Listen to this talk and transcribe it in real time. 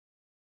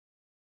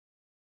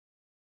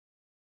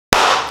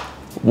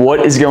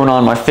What is going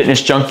on, my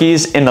fitness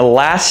junkies? In the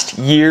last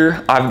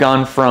year, I've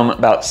gone from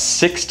about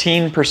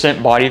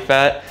 16% body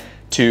fat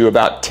to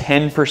about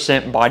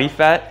 10% body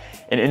fat.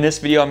 And in this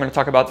video, I'm gonna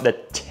talk about the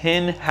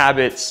 10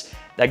 habits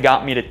that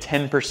got me to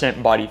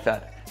 10% body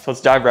fat. So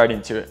let's dive right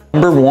into it.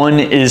 Number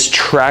one is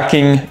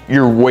tracking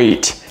your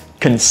weight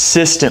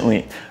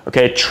consistently.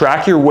 Okay,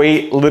 track your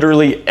weight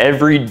literally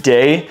every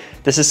day.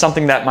 This is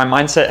something that my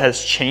mindset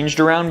has changed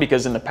around,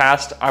 because in the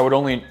past, I would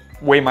only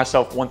weigh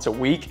myself once a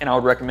week, and I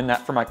would recommend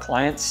that for my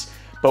clients.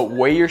 But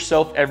weigh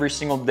yourself every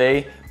single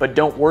day, but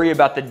don't worry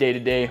about the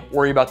day-to-day,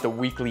 worry about the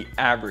weekly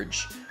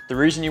average. The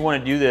reason you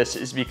want to do this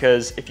is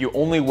because if you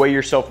only weigh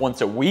yourself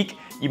once a week,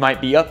 you might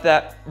be up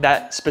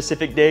that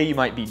specific day, you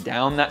might be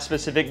down that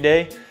specific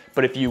day.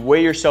 But if you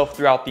weigh yourself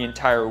throughout the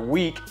entire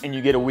week and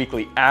you get a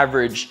weekly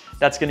average,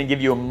 that's going to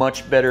give you a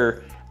much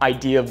better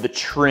idea of the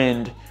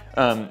trend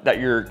that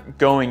you're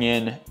going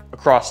in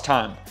across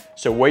time.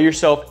 So weigh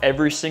yourself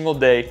every single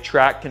day,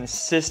 track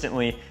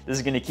consistently. This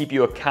is going to keep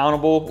you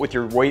accountable with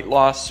your weight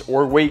loss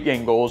or weight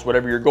gain goals,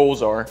 whatever your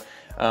goals are.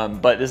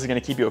 But this is going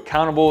to keep you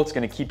accountable. It's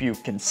going to keep you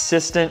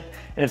consistent,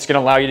 and it's going to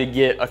allow you to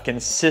get a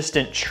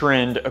consistent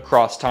trend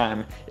across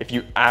time if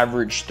you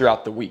average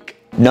throughout the week.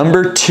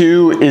 Number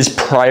two is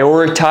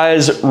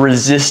prioritize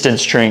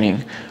resistance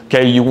training.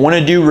 Okay, you want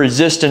to do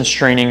resistance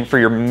training for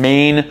your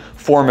main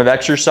form of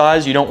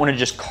exercise. You don't want to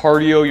just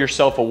cardio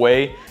yourself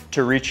away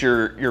to reach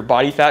your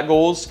body fat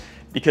goals,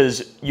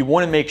 because you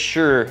want to make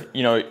sure,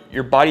 you know,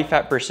 your body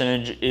fat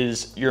percentage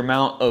is your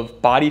amount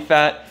of body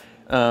fat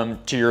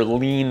to your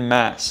lean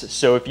mass.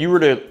 So if you were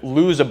to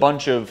lose a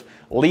bunch of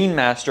lean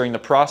mass during the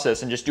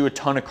process and just do a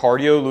ton of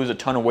cardio, lose a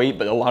ton of weight,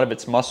 but a lot of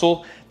it's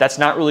muscle, that's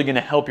not really going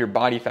to help your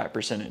body fat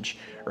percentage,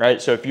 right?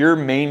 So if your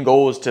main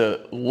goal is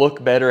to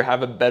look better,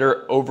 have a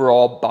better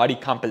overall body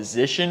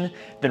composition,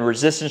 then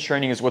resistance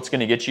training is what's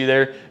going to get you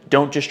there.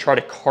 Don't just try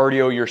to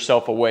cardio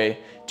yourself away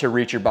to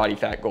reach your body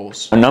fat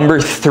goals. Number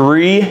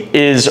three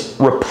is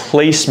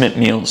replacement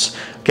meals.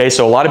 Okay,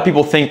 so a lot of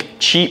people think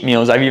cheat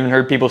meals. I've even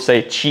heard people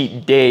say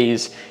cheat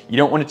days. You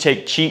don't want to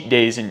take cheat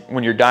days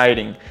when you're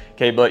dieting,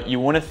 okay, but you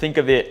want to think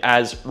of it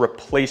as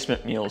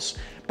replacement meals.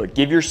 But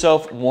give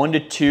yourself 1 to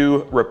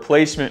 2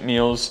 replacement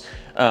meals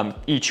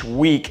each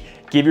week.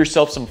 Give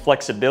yourself some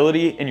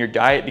flexibility in your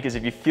diet, because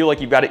if you feel like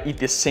you've got to eat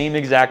the same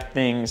exact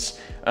things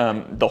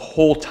the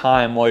whole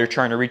time while you're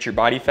trying to reach your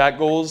body fat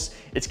goals,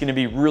 it's going to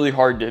be really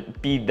hard to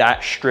be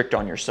that strict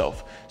on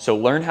yourself. So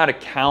learn how to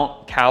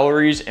count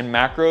calories and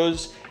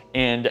macros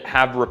and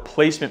have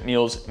replacement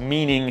meals,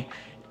 meaning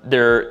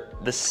they're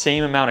the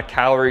same amount of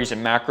calories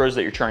and macros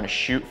that you're trying to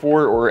shoot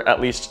for, or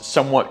at least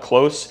somewhat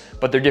close,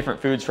 but they're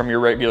different foods from your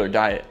regular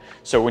diet.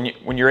 So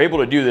when you're able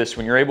to do this,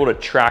 when you're able to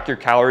track your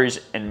calories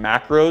and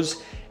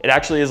macros, it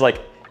actually is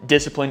like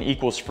discipline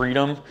equals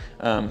freedom.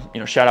 You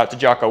know, shout out to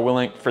Jocko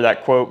Willink for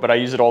that quote, but I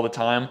use it all the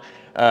time.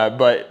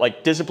 But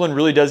like, discipline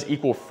really does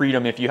equal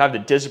freedom. If you have the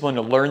discipline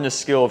to learn the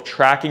skill of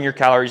tracking your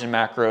calories and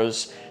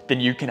macros, then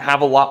you can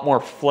have a lot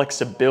more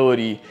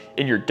flexibility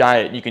in your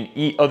diet. You can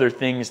eat other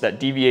things that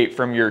deviate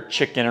from your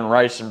chicken and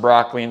rice and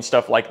broccoli and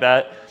stuff like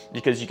that,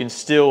 because you can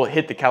still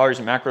hit the calories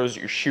and macros that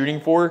you're shooting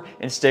for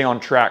and stay on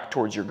track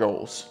towards your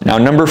goals. Now,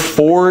 number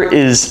four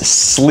is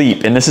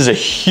sleep. And this is a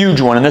huge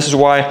one. And this is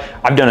why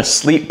I've done a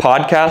sleep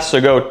podcast. So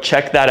go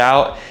check that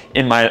out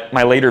in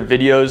my later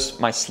videos,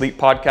 my sleep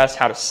podcast,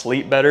 how to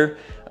sleep better.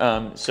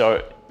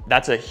 So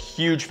that's a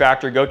huge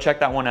factor. Go check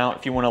that one out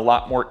if you want a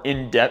lot more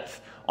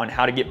in-depth on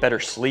how to get better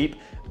sleep.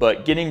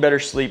 But getting better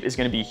sleep is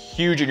going to be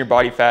huge in your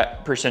body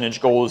fat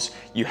percentage goals.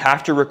 You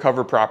have to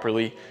recover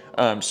properly.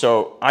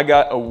 So I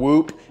got a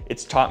Whoop.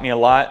 It's taught me a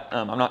lot.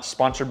 I'm not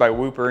sponsored by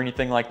Whoop or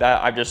anything like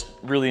that. I've just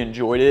really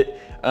enjoyed it.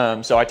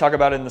 So I talk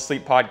about it in the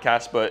sleep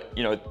podcast, but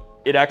you know,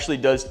 it actually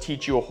does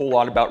teach you a whole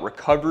lot about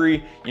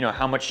recovery, you know,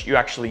 how much you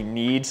actually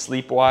need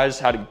sleep-wise,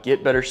 how to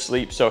get better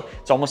sleep. So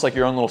it's almost like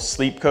your own little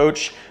sleep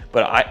coach.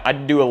 But I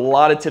do a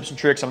lot of tips and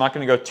tricks. I'm not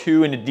going to go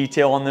too into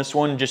detail on this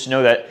one. Just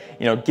know that,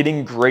 you know,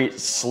 getting great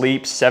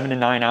sleep, 7 to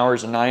 9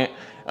 hours a night,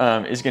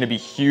 is going to be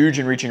huge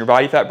in reaching your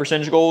body fat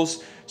percentage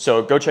goals.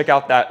 So go check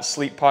out that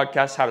sleep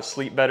podcast, how to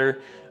sleep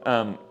better,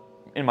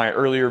 in my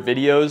earlier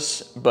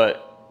videos.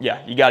 But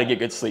yeah, you got to get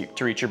good sleep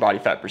to reach your body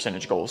fat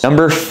percentage goals.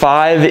 Number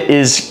five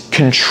is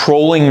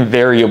controlling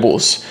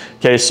variables.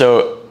 Okay,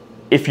 so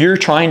if you're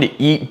trying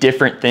to eat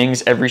different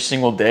things every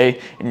single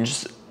day and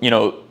just, you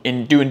know,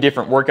 in doing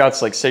different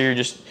workouts, like say you're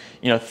just,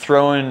 you know,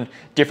 throwing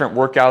different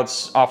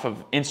workouts off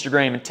of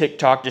Instagram and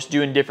TikTok, just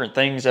doing different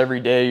things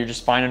every day, you're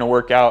just finding a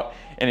workout.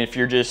 And if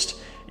you're just,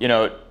 you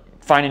know,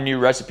 finding new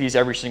recipes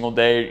every single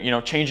day, you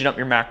know, changing up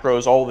your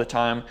macros all the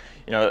time,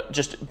 you know,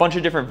 just a bunch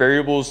of different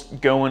variables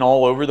going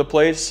all over the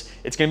place,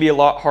 it's going to be a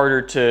lot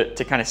harder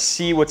to kind of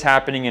see what's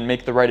happening and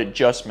make the right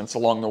adjustments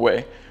along the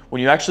way.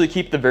 When you actually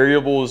keep the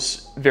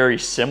variables very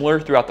similar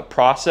throughout the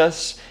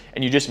process,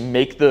 and you just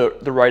make the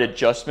right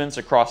adjustments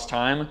across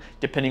time,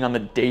 depending on the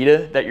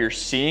data that you're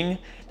seeing,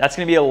 that's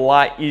gonna be a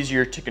lot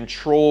easier to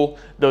control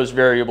those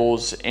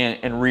variables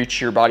and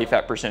reach your body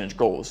fat percentage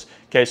goals.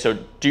 Okay, so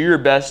do your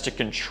best to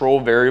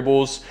control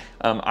variables.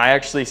 I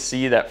actually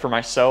see that for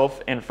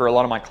myself and for a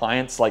lot of my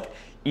clients, like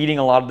eating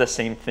a lot of the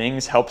same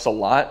things helps a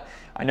lot.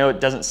 I know it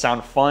doesn't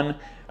sound fun.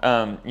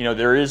 You know,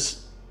 there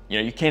is, you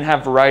know, you can't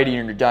have variety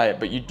in your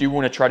diet, but you do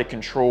want to try to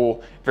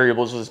control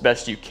variables as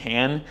best you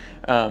can.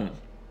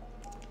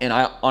 And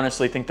I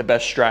honestly think the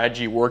best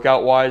strategy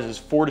workout wise is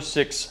 4 to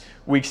 6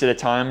 weeks at a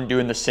time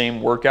doing the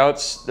same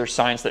workouts. There's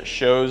science that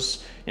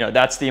shows, you know,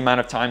 that's the amount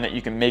of time that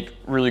you can make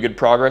really good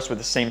progress with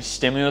the same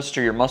stimulus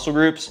to your muscle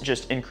groups,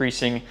 just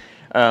increasing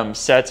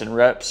sets and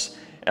reps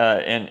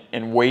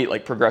and weight,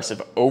 like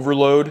progressive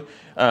overload.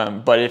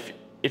 But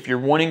if you're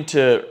wanting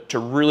to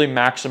really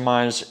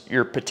maximize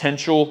your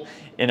potential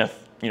in a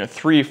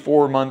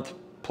 3-4 month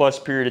plus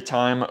period of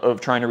time of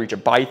trying to reach a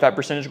body fat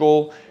percentage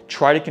goal,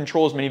 try to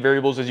control as many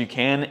variables as you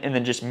can, and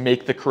then just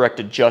make the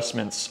correct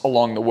adjustments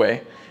along the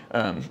way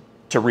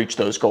to reach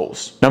those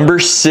goals. Number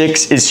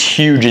 6 is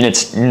huge, and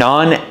it's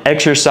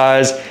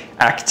non-exercise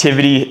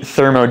activity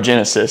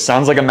thermogenesis.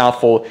 Sounds like a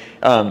mouthful.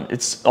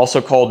 It's also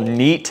called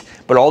NEAT,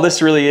 but all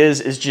this really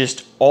is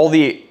just all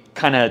the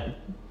kind of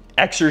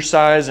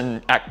exercise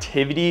and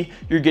activity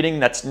you're getting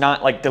that's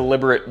not like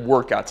deliberate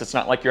workouts. It's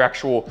not like your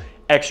actual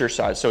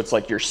exercise. So it's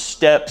like your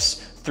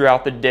steps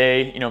throughout the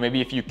day, you know,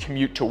 maybe if you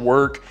commute to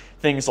work,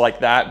 things like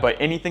that, but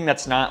anything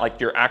that's not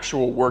like your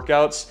actual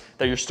workouts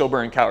that you're still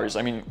burning calories.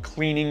 I mean,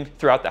 cleaning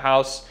throughout the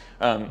house,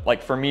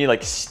 like for me,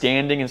 like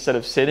standing instead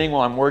of sitting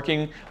while I'm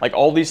working, like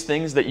all these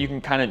things that you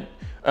can kind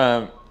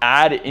of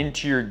add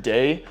into your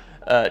day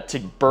to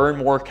burn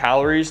more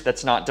calories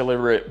that's not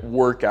deliberate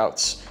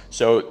workouts.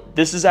 So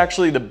this is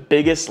actually the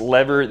biggest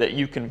lever that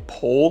you can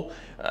pull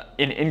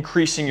in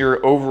increasing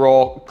your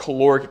overall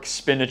caloric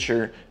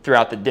expenditure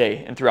throughout the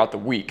day and throughout the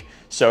week.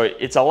 So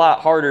it's a lot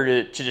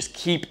harder to just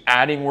keep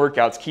adding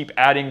workouts, keep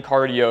adding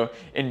cardio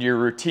into your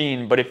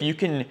routine. But if you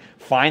can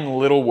find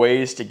little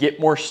ways to get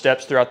more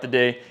steps throughout the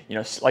day, you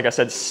know, like I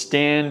said,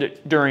 stand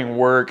during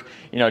work,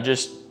 you know,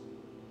 just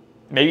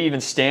maybe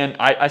even stand.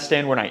 I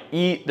stand when I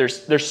eat.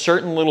 There's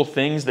certain little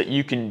things that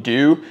you can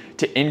do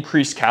to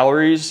increase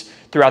calories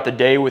throughout the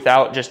day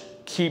without just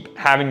keep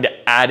having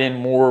to add in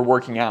more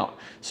working out.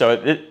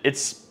 So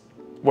it's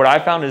what I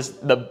found is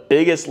the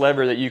biggest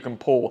lever that you can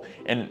pull,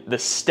 and the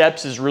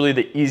steps is really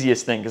the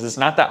easiest thing because it's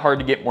not that hard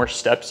to get more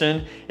steps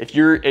in. If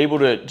you're able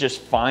to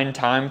just find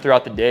time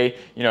throughout the day,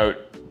 you know,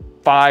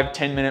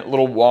 5-10 minute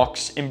little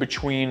walks in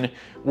between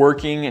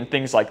working and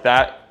things like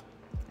that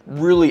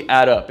really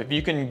add up. If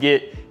you can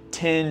get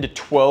 10 to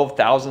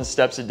 12,000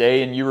 steps a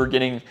day and you were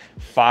getting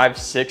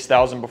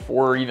 5,000-6,000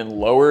 before or even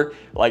lower,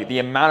 like the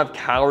amount of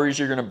calories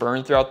you're gonna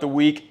burn throughout the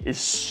week is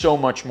so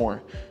much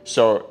more.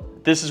 So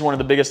this is one of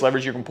the biggest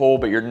levers you can pull,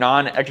 but your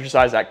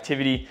non-exercise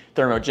activity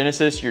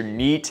thermogenesis, your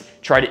NEAT,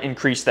 try to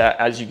increase that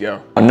as you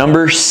go.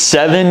 Number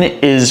 7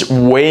 is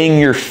weighing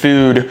your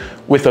food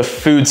with a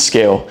food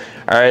scale.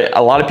 All right,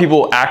 a lot of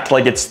people act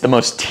like it's the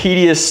most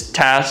tedious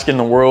task in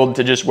the world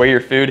to just weigh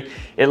your food.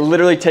 It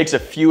literally takes a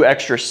few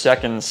extra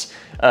seconds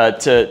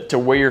to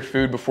weigh your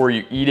food before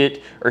you eat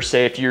it, or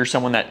say if you're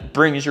someone that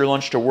brings your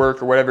lunch to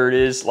work or whatever it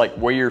is, like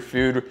weigh your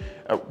food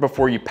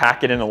before you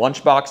pack it in a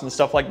lunchbox and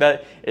stuff like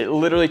that. It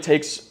literally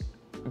takes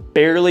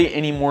barely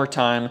any more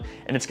time,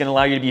 and it's going to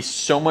allow you to be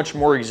so much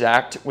more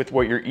exact with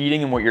what you're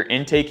eating and what you're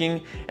intaking,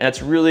 and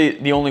that's really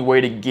the only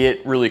way to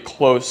get really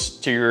close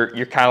to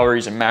your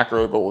calories and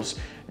macro goals.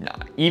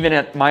 Even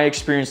at my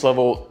experience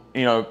level,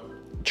 you know,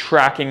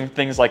 tracking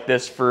things like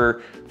this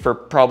for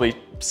probably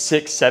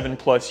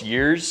 6-7+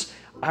 years,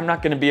 I'm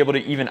not going to be able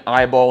to even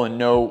eyeball and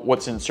know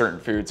what's in certain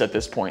foods at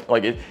this point.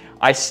 Like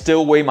I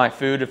still weigh my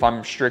food if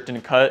I'm strict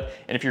and cut,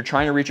 and if you're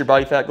trying to reach your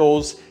body fat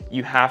goals,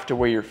 you have to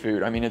weigh your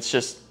food. I mean, it's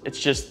just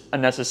a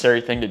necessary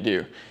thing to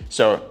do.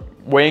 So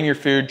weighing your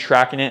food,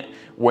 tracking it,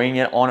 weighing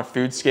it on a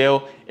food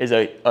scale is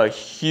a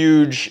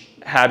huge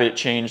habit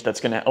change that's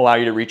going to allow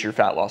you to reach your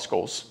fat loss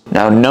goals.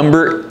 Now,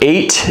 number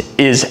 8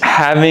 is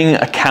having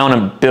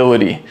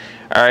accountability.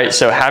 All right,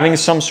 so having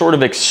some sort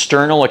of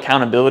external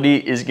accountability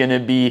is going to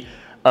be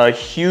a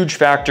huge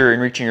factor in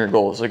reaching your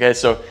goals. Okay,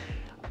 so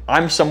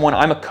I'm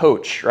a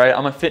coach, right?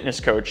 I'm a fitness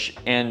coach,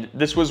 and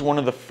this was one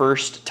of the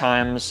first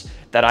times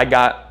that I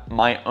got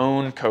my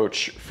own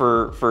coach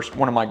for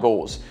one of my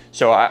goals.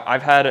 So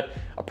I've had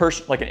a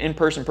person, like an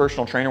in-person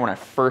personal trainer when I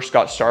first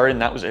got started,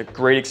 and that was a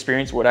great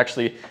experience. What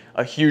actually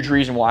a huge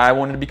reason why I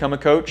wanted to become a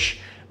coach,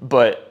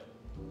 but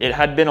it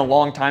had been a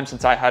long time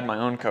since I had my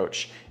own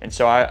coach. And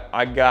so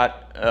I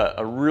got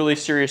a really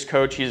serious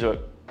coach. He's a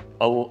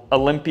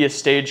Olympia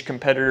stage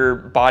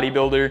competitor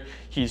bodybuilder.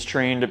 He's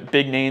trained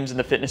big names in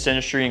the fitness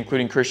industry,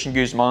 including Christian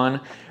Guzman.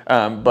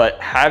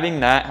 But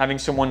having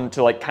someone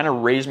to like kind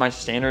of raise my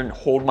standard and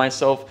hold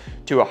myself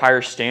to a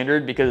higher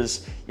standard,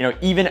 because you know,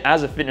 even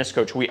as a fitness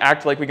coach, we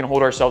act like we can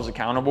hold ourselves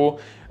accountable.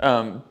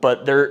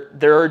 But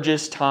there are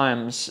just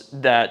times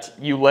that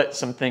you let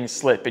some things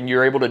slip and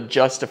you're able to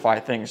justify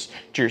things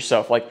to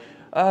yourself. Like,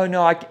 oh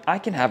no, I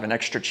can have an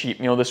extra cheat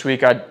meal this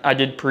week. I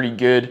did pretty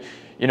good.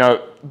 you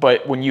know,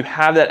 but when you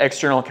have that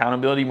external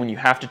accountability, when you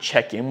have to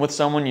check in with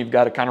someone, you've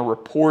got to kind of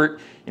report,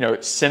 you know,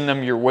 send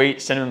them your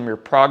weight, send them your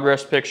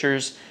progress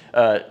pictures,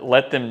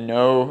 let them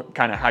know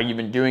kind of how you've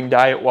been doing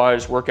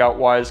diet-wise,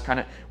 workout-wise. Kind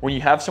of when you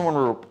have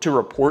someone to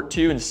report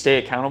to and stay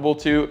accountable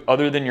to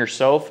other than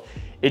yourself,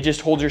 it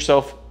just holds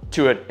yourself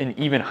to an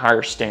even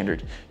higher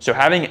standard. So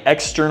having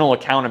external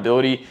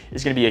accountability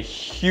is going to be a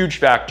huge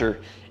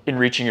factor in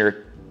reaching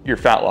your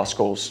fat loss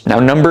goals. Now,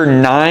 number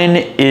 9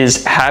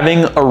 is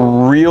having a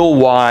real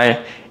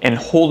why and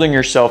holding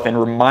yourself and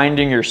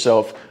reminding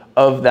yourself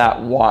of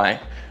that why.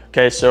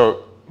 Okay,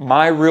 so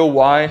my real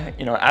why,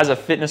 you know, as a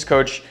fitness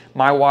coach,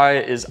 my why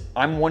is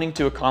I'm wanting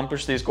to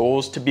accomplish these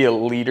goals to be a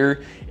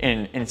leader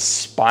and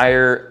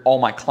inspire all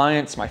my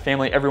clients, my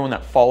family, everyone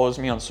that follows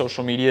me on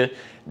social media.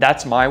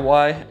 That's my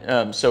why.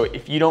 So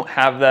if you don't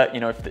have that,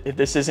 you know, if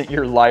this isn't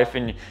your life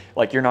and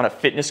like you're not a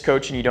fitness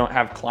coach and you don't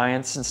have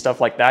clients and stuff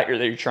like that,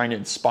 you're trying to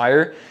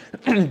inspire,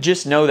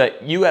 just know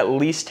that you at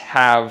least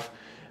have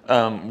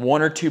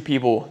 1 or 2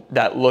 people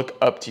that look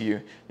up to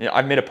you. You know,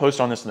 I've made a post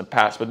on this in the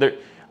past, but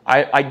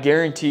I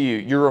guarantee you,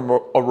 you're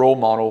a role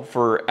model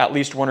for at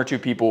least 1 or 2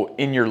 people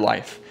in your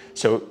life.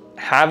 So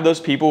have those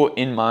people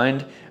in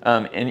mind.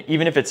 And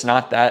even if it's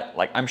not that,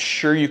 like, I'm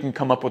sure you can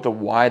come up with a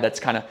why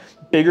that's kind of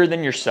bigger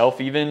than yourself.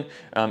 Even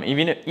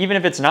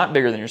if it's not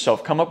bigger than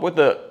yourself, come up with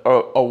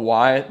a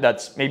why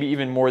that's maybe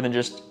even more than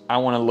just, I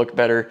want to look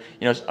better,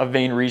 you know, a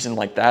vain reason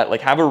like that.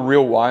 Like, have a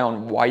real why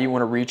on why you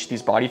want to reach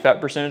these body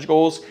fat percentage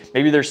goals.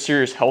 Maybe there's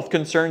serious health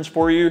concerns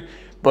for you,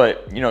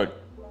 but, you know,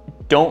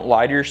 don't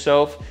lie to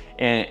yourself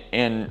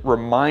and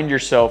remind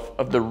yourself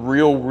of the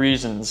real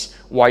reasons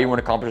why you want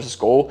to accomplish this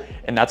goal.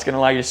 And that's going to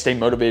allow you to stay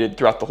motivated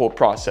throughout the whole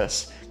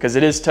process, because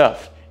it is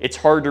tough. It's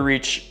hard to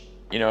reach,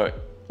 you know,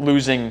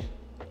 losing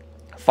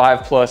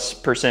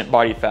 5+%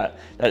 body fat.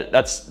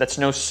 That's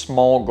no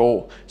small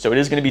goal. So it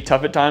is going to be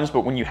tough at times,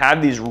 but when you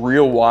have these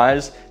real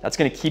whys, that's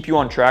going to keep you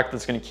on track.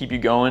 That's going to keep you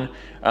going.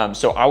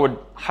 So I would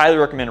highly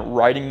recommend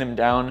writing them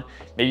down,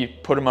 maybe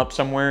put them up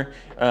somewhere,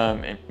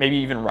 and maybe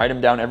even write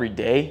them down every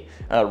day.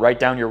 Write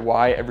down your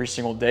why every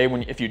single day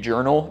if you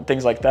journal,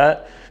 things like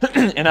that.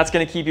 And that's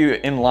going to keep you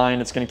in line.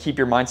 It's going to keep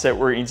your mindset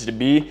where it needs to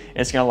be, and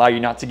it's going to allow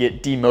you not to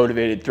get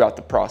demotivated throughout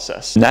the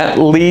process. And that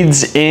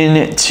leads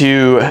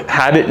into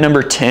habit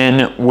number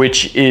 10,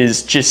 which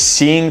is just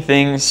seeing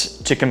things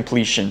to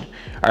completion,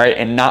 all right,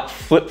 and not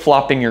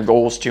flip-flopping your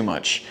goals too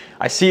much.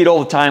 I see it all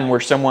the time where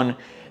someone,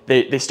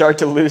 they start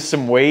to lose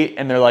some weight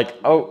and they're like,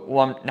 oh,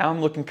 well, now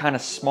I'm looking kind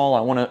of small. I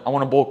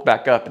want to bulk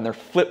back up, and they're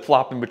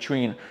flip-flopping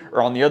between.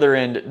 Or on the other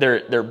end,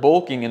 they're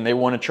bulking and they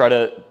want to try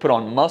to put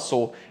on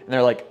muscle, and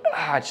they're like,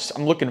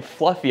 I'm looking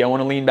fluffy. I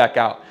want to lean back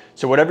out.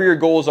 So whatever your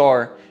goals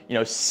are, you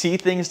know, see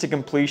things to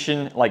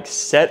completion. Like,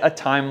 set a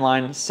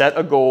timeline, set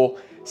a goal,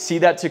 see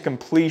that to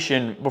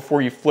completion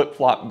before you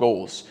flip-flop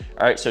goals.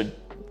 All right, so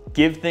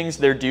give things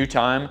their due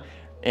time.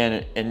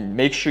 And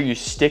make sure you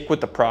stick with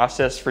the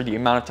process for the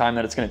amount of time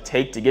that it's going to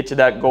take to get to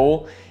that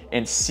goal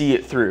and see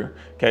it through.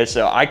 Okay,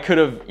 so I could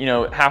have, you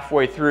know,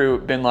 halfway through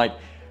been like,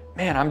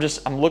 man,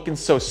 I'm looking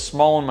so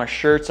small in my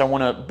shirts, I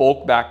want to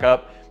bulk back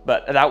up,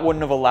 but that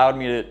wouldn't have allowed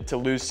me to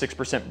lose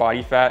 6%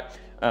 body fat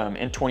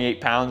and 28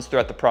 pounds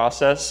throughout the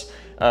process.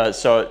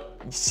 So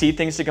see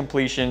things to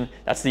completion.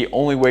 That's the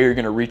only way you're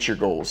going to reach your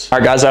goals. All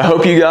right, guys, I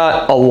hope you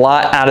got a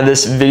lot out of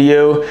this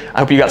video. I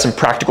hope you got some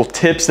practical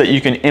tips that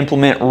you can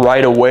implement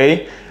right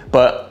away.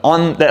 But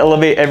on the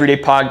Elevate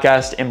Everyday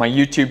podcast and my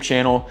YouTube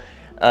channel,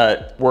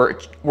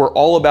 we're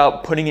all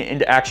about putting it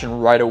into action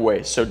right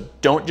away. So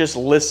don't just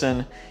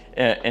listen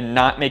and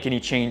not make any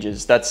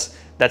changes.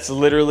 That's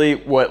literally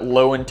what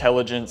low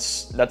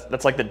intelligence,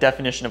 that's like the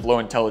definition of low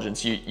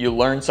intelligence. You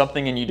learn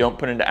something and you don't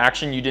put it into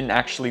action, you didn't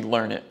actually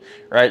learn it,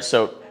 right?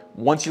 So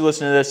once you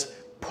listen to this,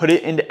 put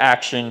it into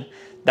action.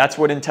 That's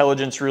what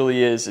intelligence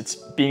really is. It's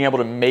being able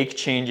to make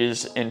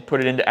changes and put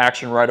it into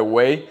action right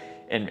away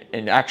and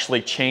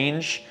actually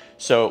change.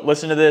 So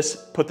listen to this,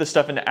 put this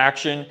stuff into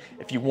action.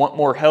 If you want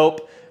more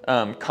help,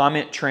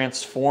 comment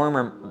transform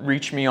or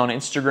reach me on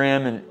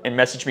Instagram and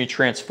message me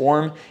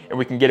transform, and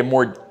we can get a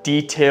more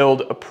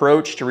detailed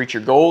approach to reach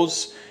your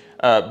goals.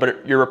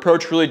 But your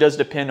approach really does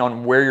depend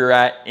on where you're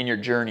at in your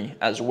journey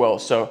as well.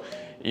 So,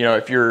 you know,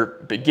 if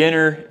you're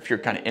beginner, if you're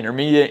kind of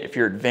intermediate, if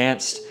you're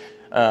advanced,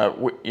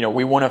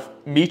 we want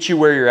to meet you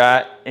where you're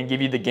at and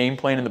give you the game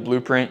plan and the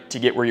blueprint to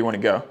get where you want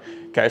to go.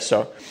 Okay,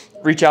 so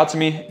reach out to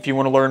me if you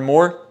want to learn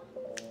more.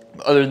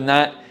 Other than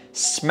that,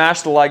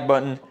 smash the like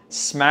button,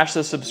 smash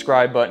the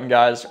subscribe button,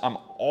 guys. I'm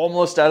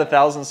almost at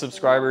 1,000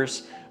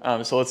 subscribers,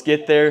 so let's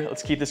get there.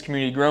 Let's keep this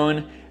community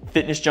growing.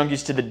 Fitness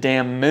junkies to the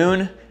damn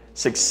moon.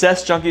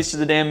 Success junkies to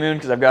the damn moon,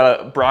 because I've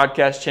got a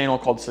broadcast channel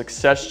called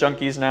Success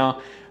Junkies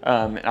now.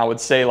 And I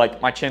would say,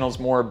 like, my channel is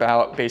more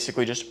about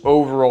basically just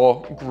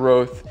overall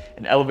growth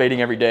and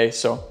elevating every day.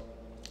 So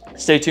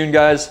stay tuned,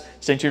 guys.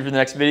 Stay tuned for the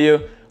next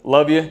video.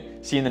 Love you.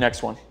 See you in the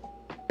next one.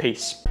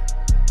 Peace.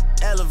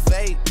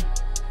 Elevate.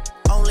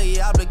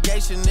 Only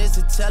obligation is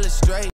to tell it straight.